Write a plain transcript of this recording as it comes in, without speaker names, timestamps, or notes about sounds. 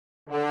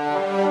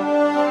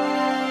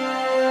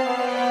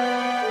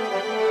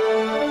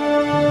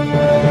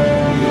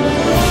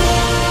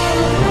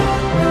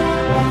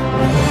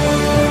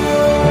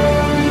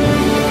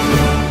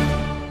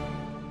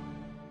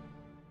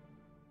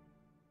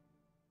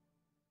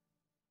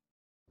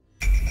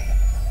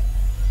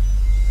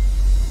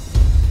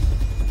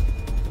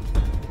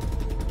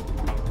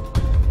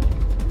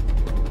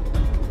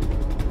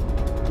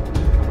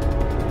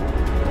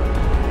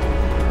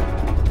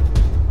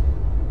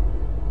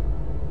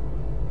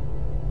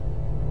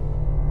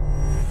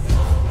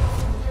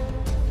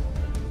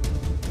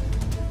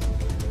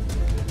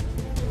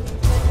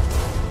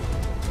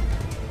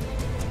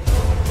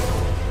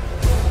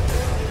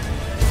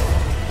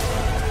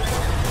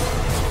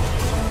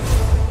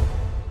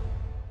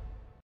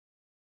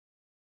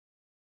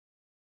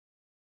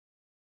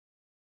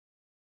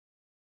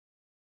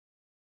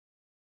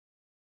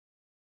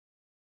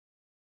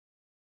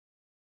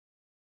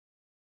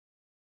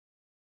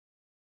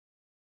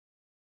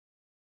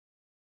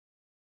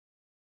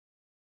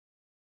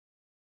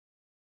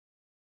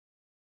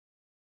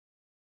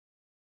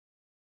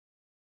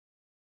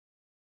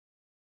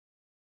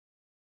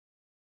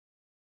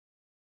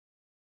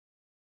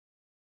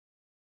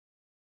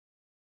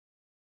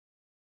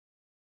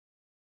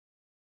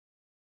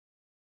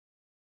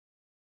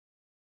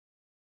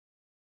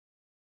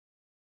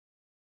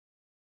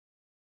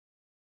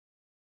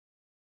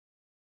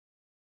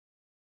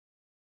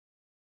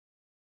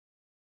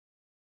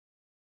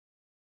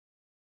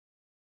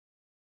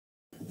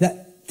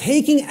that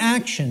taking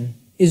action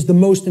is the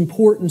most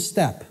important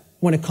step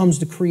when it comes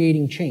to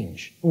creating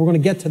change. And we're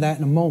going to get to that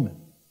in a moment.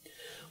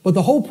 But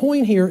the whole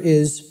point here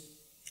is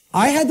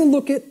I had to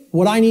look at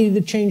what I needed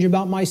to change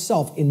about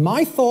myself in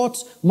my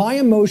thoughts, my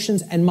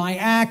emotions, and my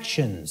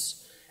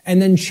actions,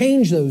 and then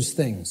change those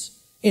things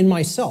in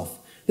myself.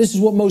 This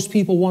is what most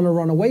people want to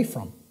run away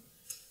from.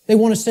 They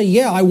want to say,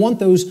 yeah, I want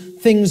those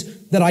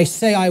things that I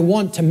say I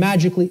want to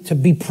magically to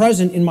be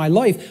present in my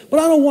life, but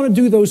I don't want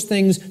to do those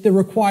things that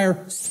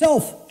require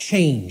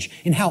self-change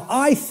in how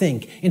I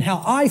think, in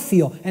how I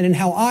feel, and in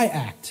how I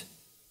act.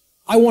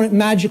 I want it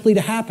magically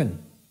to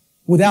happen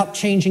without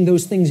changing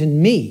those things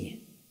in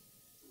me.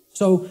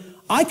 So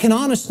I can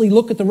honestly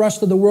look at the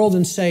rest of the world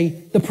and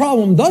say, the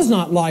problem does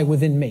not lie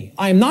within me.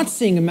 I am not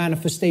seeing a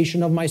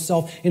manifestation of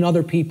myself in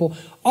other people.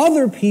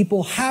 Other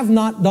people have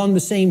not done the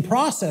same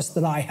process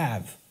that I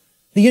have,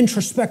 the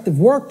introspective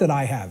work that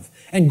I have,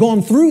 and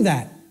gone through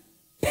that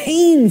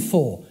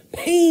painful,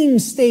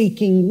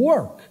 painstaking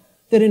work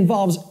that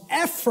involves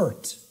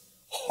effort,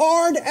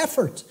 hard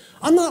effort.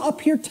 I'm not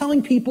up here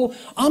telling people,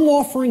 I'm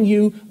offering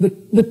you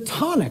the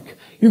tonic.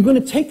 You're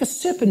going to take a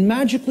sip and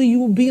magically you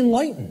will be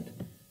enlightened.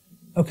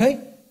 Okay?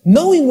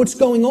 Knowing what's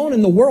going on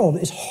in the world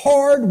is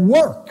hard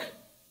work.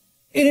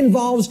 It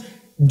involves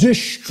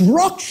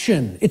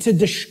destruction. It's a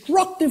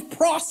destructive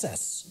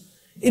process.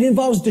 It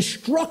involves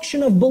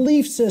destruction of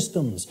belief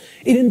systems.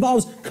 It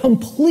involves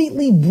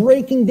completely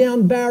breaking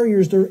down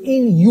barriers that are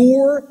in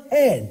your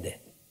head.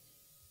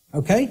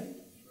 Okay?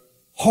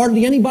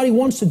 Hardly anybody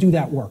wants to do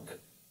that work.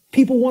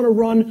 People want to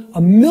run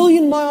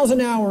 1,000,000 miles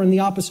an hour in the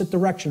opposite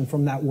direction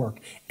from that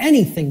work.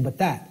 Anything but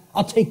that.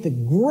 I'll take the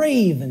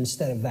grave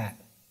instead of that.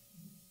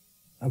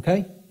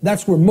 Okay?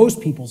 That's where most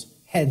people's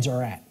heads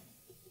are at.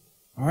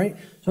 All right?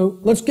 So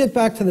let's get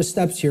back to the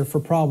steps here for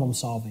problem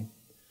solving.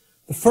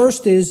 The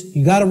first is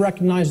you got to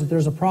recognize that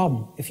there's a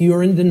problem. If you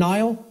are in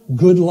denial,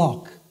 good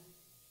luck.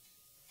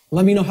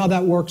 Let me know how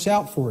that works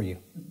out for you.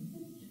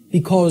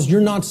 Because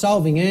you're not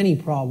solving any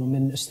problem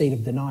in a state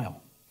of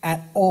denial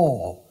at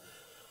all.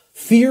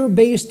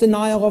 Fear-based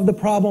denial of the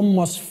problem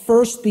must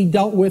first be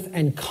dealt with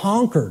and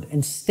conquered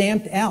and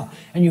stamped out.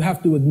 And you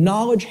have to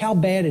acknowledge how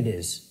bad it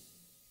is.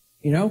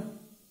 You know?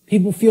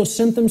 People feel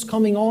symptoms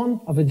coming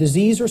on of a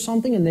disease or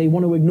something and they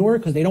want to ignore it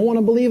because they don't want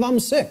to believe I'm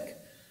sick.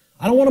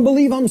 I don't want to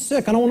believe I'm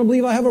sick. I don't want to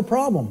believe I have a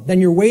problem. Then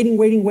you're waiting.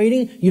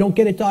 You don't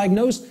get it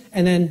diagnosed,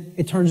 and then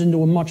it turns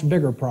into a much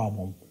bigger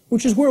problem,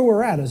 which is where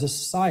we're at as a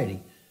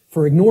society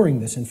for ignoring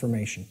this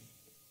information.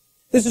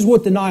 This is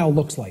what denial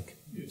looks like,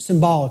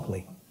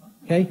 symbolically.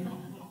 Okay?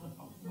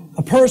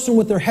 A person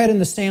with their head in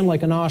the sand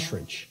like an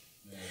ostrich.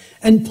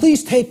 And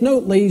please take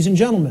note, ladies and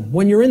gentlemen,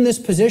 when you're in this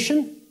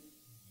position,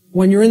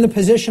 when you're in the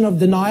position of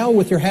denial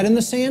with your head in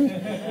the sand,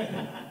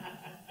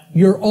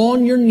 you're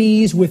on your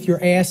knees with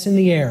your ass in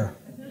the air.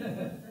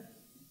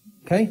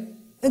 Okay?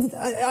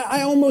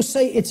 I almost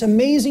say it's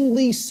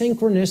amazingly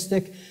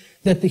synchronistic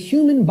that the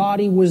human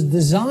body was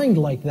designed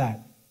like that.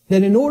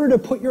 That in order to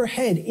put your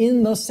head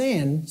in the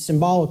sand,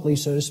 symbolically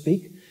so to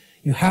speak,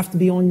 you have to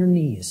be on your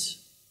knees.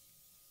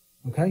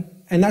 Okay?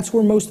 And that's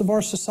where most of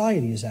our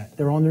society is at.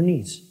 They're on their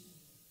knees.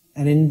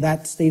 And in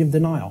that state of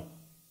denial.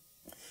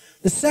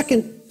 The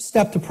second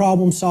step to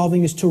problem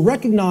solving is to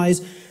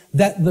recognize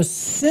that the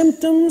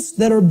symptoms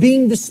that are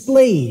being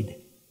displayed,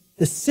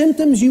 the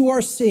symptoms you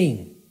are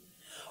seeing,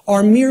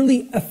 are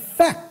merely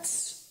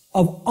effects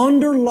of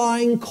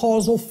underlying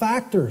causal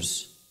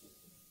factors.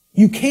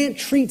 You can't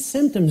treat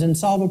symptoms and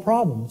solve a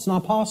problem. It's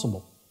not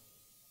possible.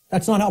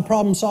 That's not how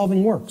problem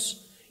solving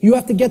works. You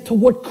have to get to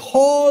what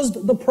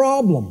caused the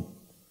problem.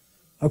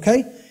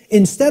 Okay?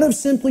 Instead of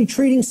simply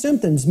treating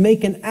symptoms,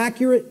 make an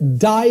accurate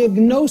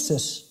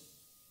diagnosis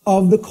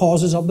of the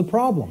causes of the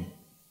problem.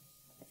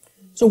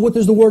 So what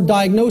does the word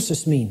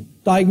diagnosis mean?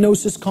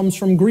 Diagnosis comes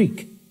from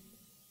Greek.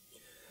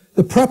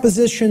 The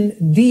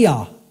preposition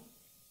dia,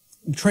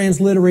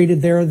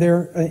 transliterated there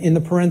in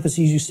the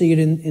parentheses, you see it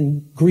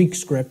in Greek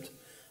script.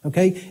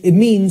 Okay? It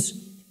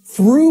means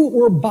through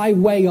or by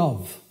way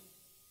of.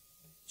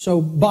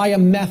 So by a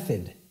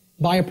method,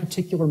 by a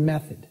particular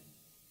method.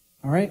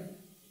 All right?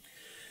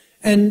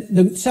 And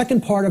the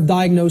second part of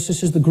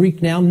diagnosis is the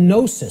Greek noun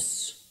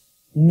gnosis.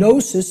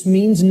 Gnosis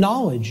means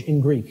knowledge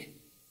in Greek.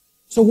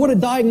 So what a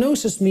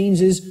diagnosis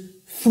means is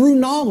through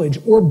knowledge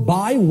or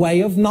by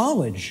way of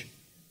knowledge.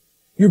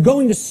 You're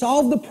going to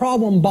solve the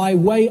problem by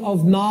way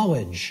of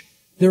knowledge.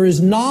 There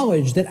is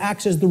knowledge that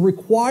acts as the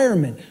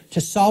requirement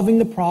to solving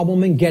the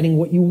problem and getting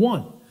what you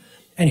want.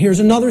 And here's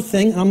another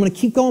thing, and I'm going to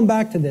keep going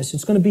back to this.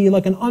 It's going to be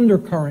like an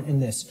undercurrent in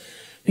this.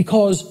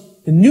 Because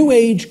the New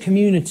Age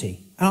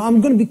community,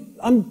 I'm going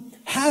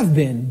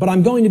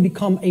to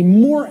become a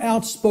more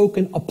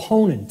outspoken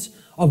opponent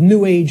of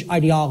New Age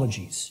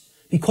ideologies.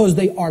 Because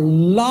they are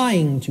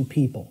lying to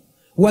people.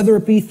 Whether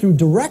it be through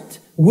direct,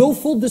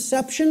 willful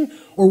deception,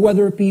 or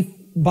whether it be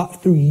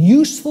through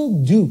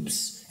useful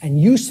dupes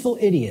and useful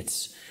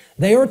idiots.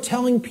 They are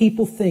telling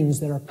people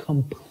things that are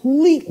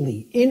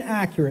completely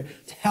inaccurate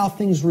to how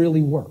things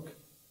really work.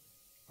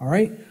 All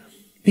right?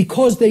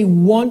 Because they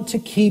want to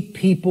keep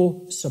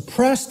people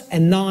suppressed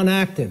and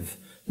non-active.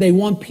 They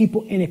want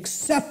people in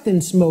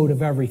acceptance mode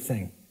of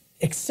everything.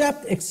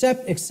 Accept,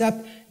 accept,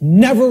 accept,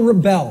 never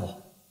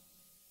rebel.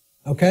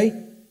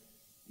 Okay?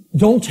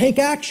 Don't take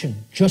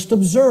action. Just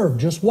observe,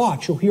 just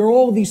watch. You'll hear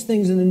all these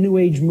things in the New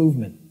Age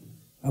movement.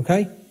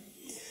 Okay?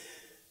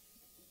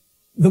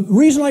 The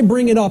reason I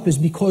bring it up is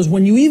because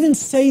when you even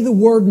say the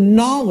word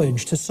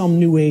knowledge to some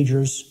New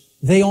Agers,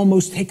 they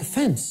almost take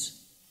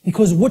offense.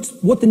 Because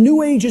what the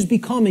New Age is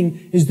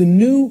becoming is the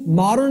new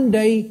modern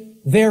day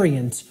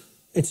variant.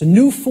 It's a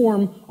new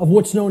form of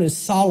what's known as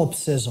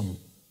solipsism.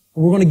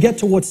 And we're going to get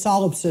to what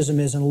solipsism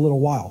is in a little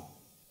while.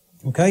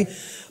 Okay?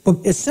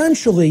 But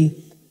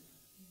essentially,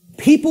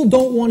 people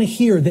don't want to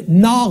hear that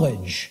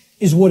knowledge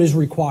is what is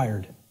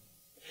required.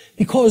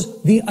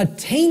 Because the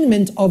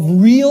attainment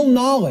of real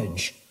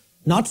knowledge,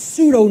 not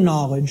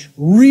pseudo-knowledge,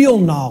 real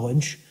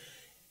knowledge,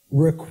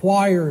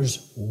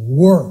 requires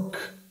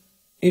work.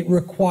 It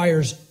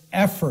requires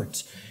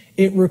effort.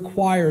 It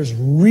requires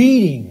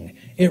reading.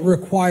 It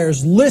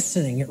requires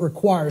listening. It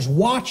requires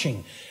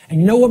watching. And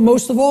you know what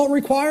most of all it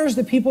requires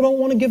that people don't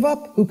want to give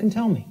up? Who can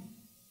tell me?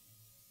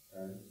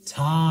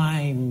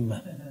 Time.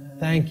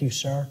 Thank you,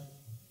 sir.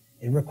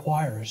 It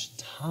requires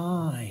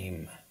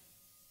time.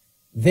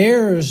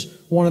 There's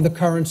one of the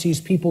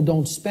currencies people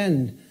don't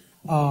spend,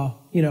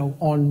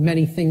 on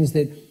many things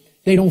that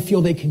they don't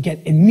feel they can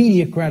get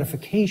immediate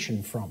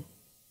gratification from,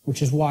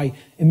 which is why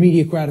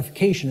immediate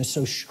gratification is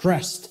so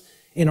stressed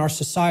in our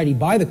society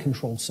by the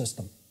control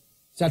system.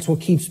 That's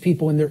what keeps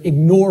people in their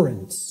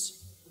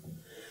ignorance.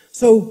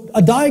 So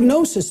a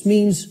diagnosis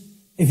means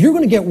if you're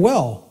going to get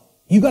well,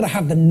 you got to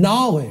have the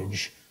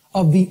knowledge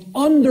of the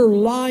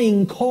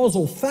underlying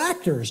causal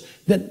factors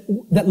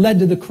that led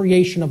to the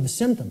creation of the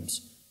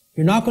symptoms.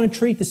 You're not going to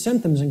treat the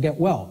symptoms and get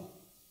well.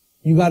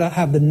 You got to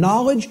have the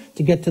knowledge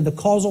to get to the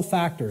causal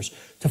factors,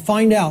 to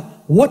find out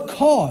what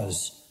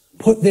cause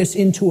put this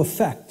into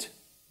effect.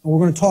 And we're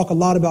going to talk a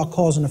lot about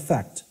cause and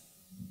effect.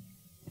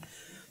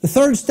 The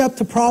third step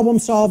to problem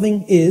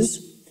solving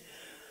is,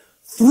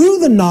 through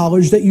the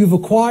knowledge that you've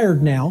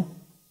acquired now,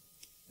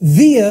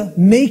 via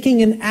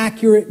making an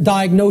accurate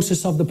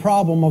diagnosis of the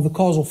problem of the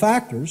causal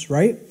factors,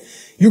 right?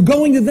 You're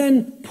going to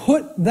then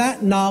put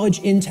that knowledge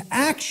into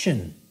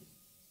action.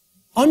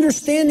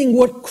 Understanding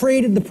what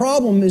created the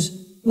problem is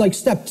like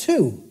step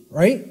 2,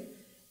 right?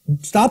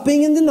 Stop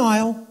being in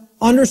denial.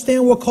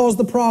 Understand what caused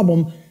the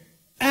problem.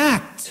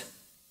 Act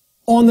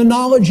on the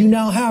knowledge you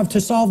now have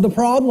to solve the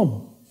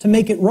problem, to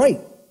make it right.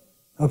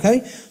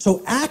 Okay?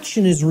 So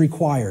action is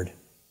required.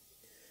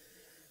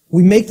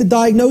 We make the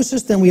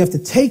diagnosis, then we have to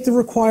take the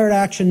required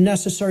action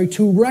necessary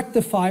to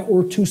rectify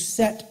or to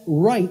set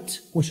right,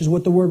 which is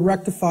what the word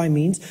rectify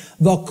means,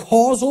 the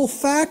causal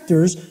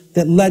factors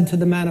that led to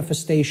the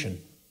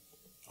manifestation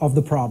of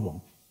the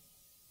problem.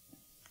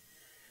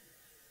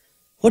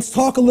 Let's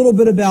talk a little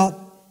bit about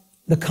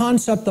the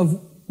concept of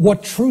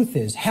what truth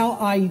is, how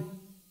I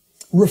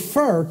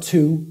refer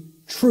to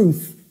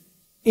truth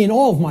in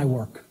all of my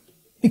work.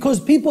 Because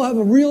people have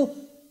a real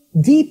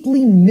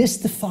deeply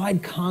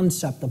mystified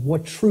concept of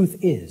what truth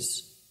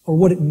is or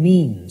what it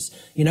means.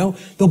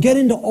 They'll get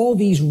into all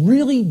these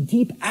really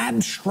deep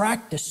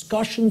abstract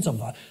discussions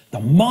of the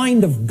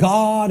mind of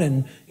God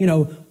and,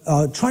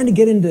 trying to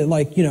get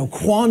into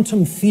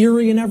quantum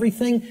theory and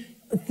everything.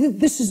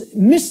 This is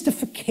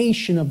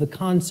mystification of the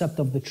concept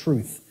of the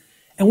truth.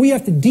 And we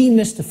have to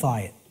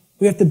demystify it.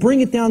 We have to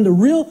bring it down to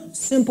real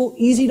simple,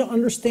 easy to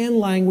understand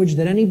language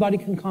that anybody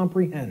can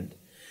comprehend.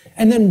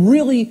 And then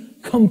really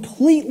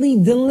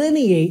completely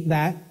delineate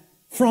that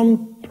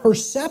from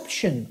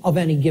perception of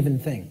any given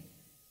thing.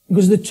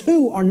 Because the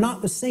two are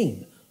not the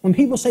same. When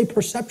people say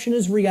perception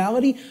is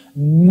reality,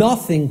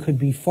 nothing could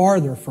be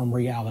farther from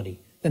reality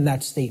than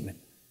that statement.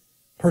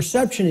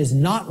 Perception is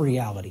not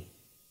reality.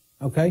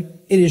 Okay?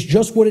 It is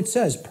just what it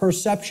says,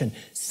 perception.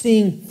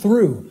 Seeing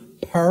through,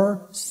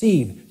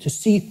 perceive, to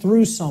see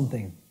through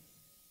something.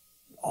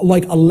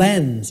 Like a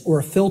lens or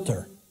a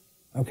filter.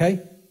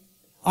 Okay?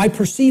 I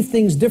perceive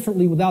things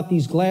differently without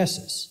these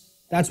glasses.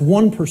 That's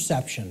one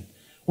perception.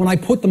 When I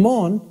put them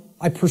on,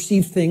 I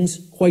perceive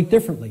things quite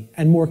differently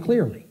and more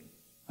clearly.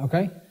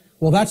 Okay?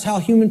 Well, that's how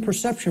human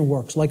perception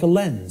works, like a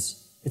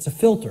lens. It's a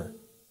filter.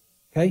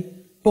 Okay?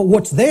 But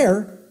what's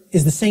there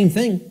is the same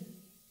thing.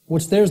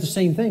 What's there is the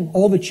same thing.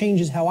 All that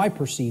changes how I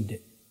perceived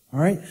it.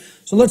 All right?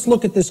 So let's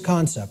look at this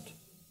concept.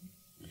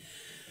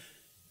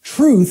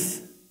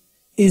 Truth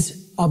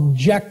is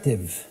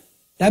objective.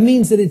 That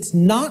means that it's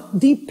not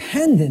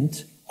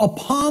dependent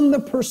upon the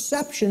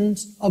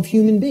perceptions of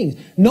human beings.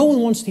 No one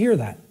wants to hear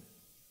that.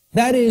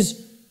 That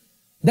is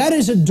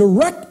a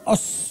direct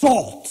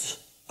assault,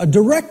 a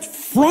direct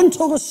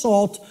frontal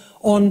assault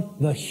on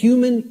the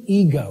human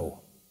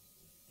ego.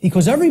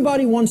 Because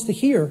everybody wants to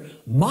hear,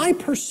 my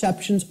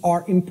perceptions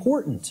are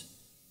important.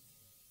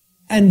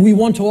 And we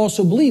want to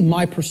also believe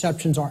my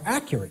perceptions are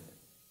accurate.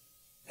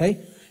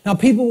 Okay? Now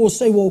people will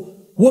say, well,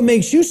 what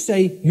makes you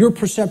say your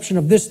perception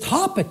of this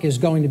topic is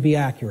going to be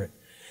accurate?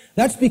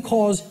 That's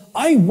because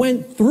I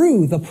went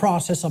through the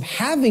process of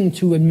having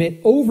to admit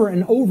over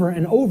and over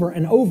and over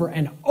and over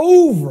and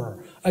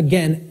over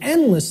again,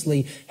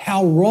 endlessly,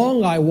 how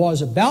wrong I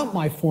was about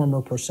my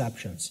former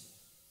perceptions.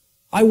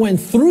 I went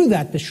through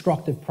that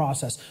destructive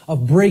process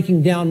of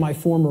breaking down my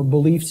former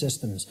belief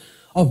systems,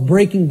 of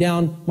breaking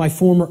down my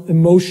former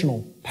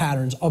emotional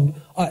patterns, of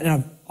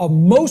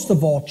most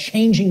of all,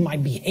 changing my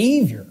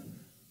behavior.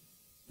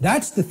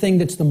 That's the thing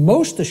that's the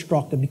most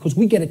destructive, because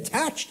we get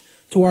attached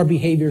to our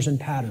behaviors and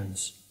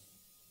patterns.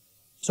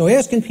 So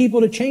asking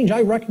people to change,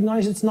 I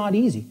recognize it's not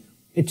easy.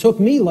 It took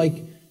me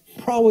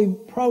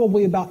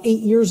probably about 8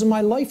 years of my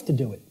life to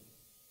do it.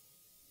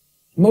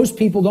 Most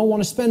people don't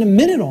want to spend a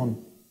minute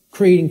on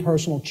creating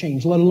personal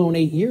change, let alone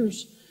 8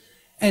 years.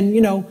 And,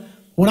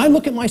 when I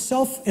look at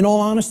myself, in all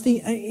honesty,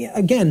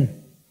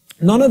 again,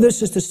 none of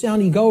this is to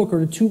sound egoic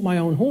or to toot my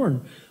own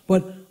horn,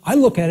 but I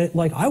look at it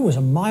like I was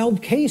a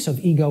mild case of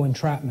ego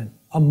entrapment,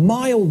 a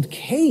mild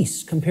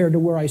case compared to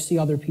where I see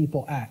other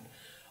people act.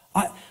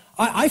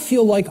 I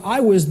feel like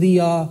I was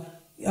the,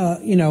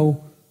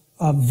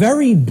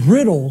 very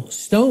brittle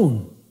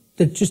stone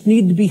that just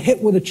needed to be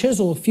hit with a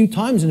chisel a few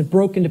times and it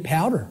broke into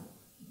powder.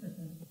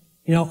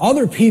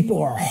 Other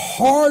people are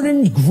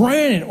hardened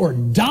granite or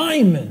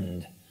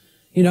diamond.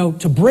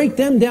 To break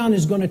them down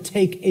is going to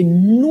take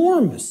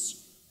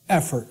enormous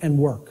effort and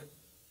work.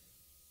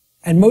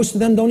 And most of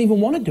them don't even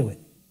want to do it.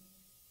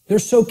 They're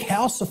so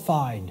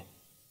calcified,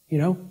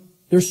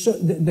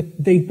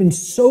 they've been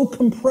so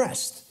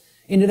compressed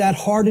into that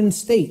hardened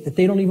state that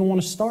they don't even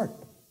want to start.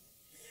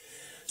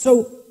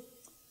 So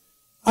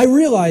I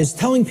realize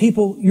telling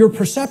people your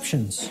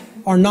perceptions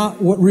are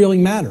not what really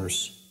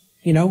matters,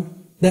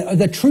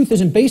 that truth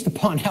isn't based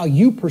upon how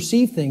you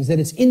perceive things, that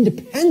it's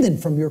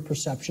independent from your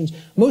perceptions.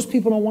 Most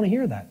people don't want to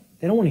hear that.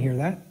 They don't want to hear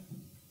that.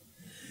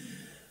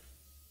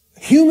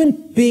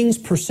 Human beings'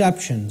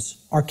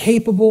 perceptions are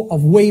capable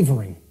of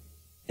wavering.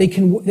 They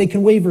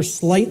can waver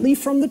slightly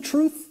from the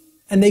truth,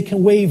 and they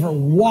can waver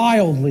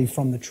wildly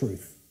from the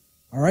truth.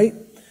 All right?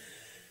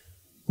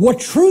 What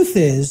truth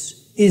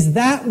is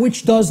that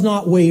which does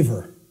not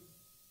waver.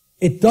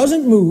 It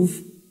doesn't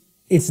move.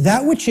 It's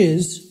that which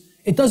is.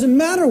 It doesn't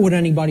matter what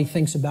anybody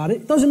thinks about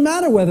it. It doesn't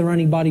matter whether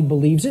anybody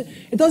believes it.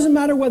 It doesn't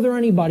matter whether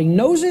anybody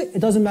knows it. It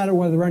doesn't matter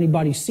whether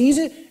anybody sees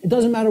it. It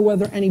doesn't matter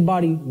whether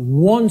anybody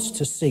wants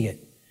to see it.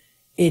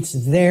 It's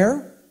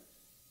there.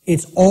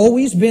 It's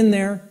always been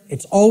there.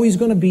 It's always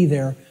going to be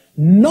there.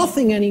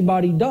 Nothing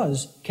anybody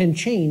does can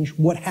change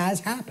what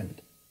has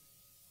happened.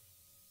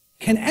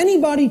 Can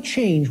anybody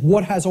change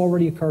what has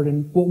already occurred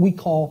in what we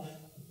call,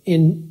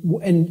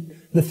 in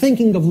the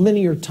thinking of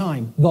linear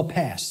time, the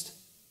past?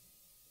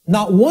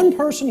 Not one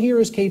person here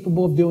is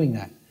capable of doing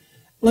that.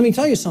 Let me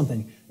tell you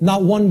something.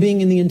 Not one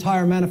being in the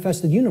entire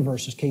manifested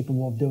universe is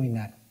capable of doing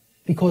that.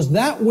 Because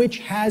that which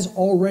has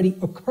already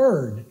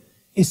occurred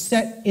is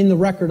set in the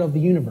record of the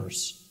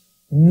universe.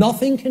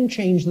 Nothing can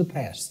change the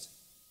past.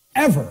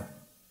 Ever.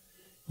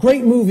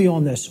 Great movie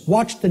on this.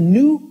 Watch the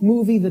new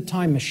movie, The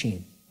Time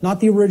Machine.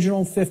 Not the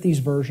original 50s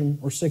version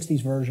or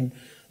 60s version.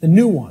 The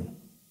new one.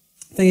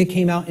 I think it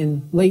came out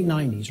in late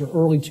 90s or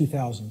early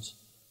 2000s.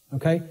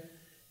 Okay?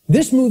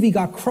 This movie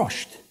got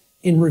crushed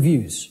in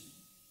reviews.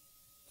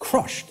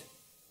 Crushed.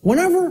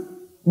 Whenever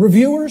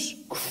reviewers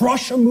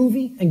crush a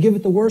movie and give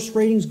it the worst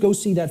ratings, go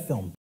see that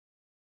film.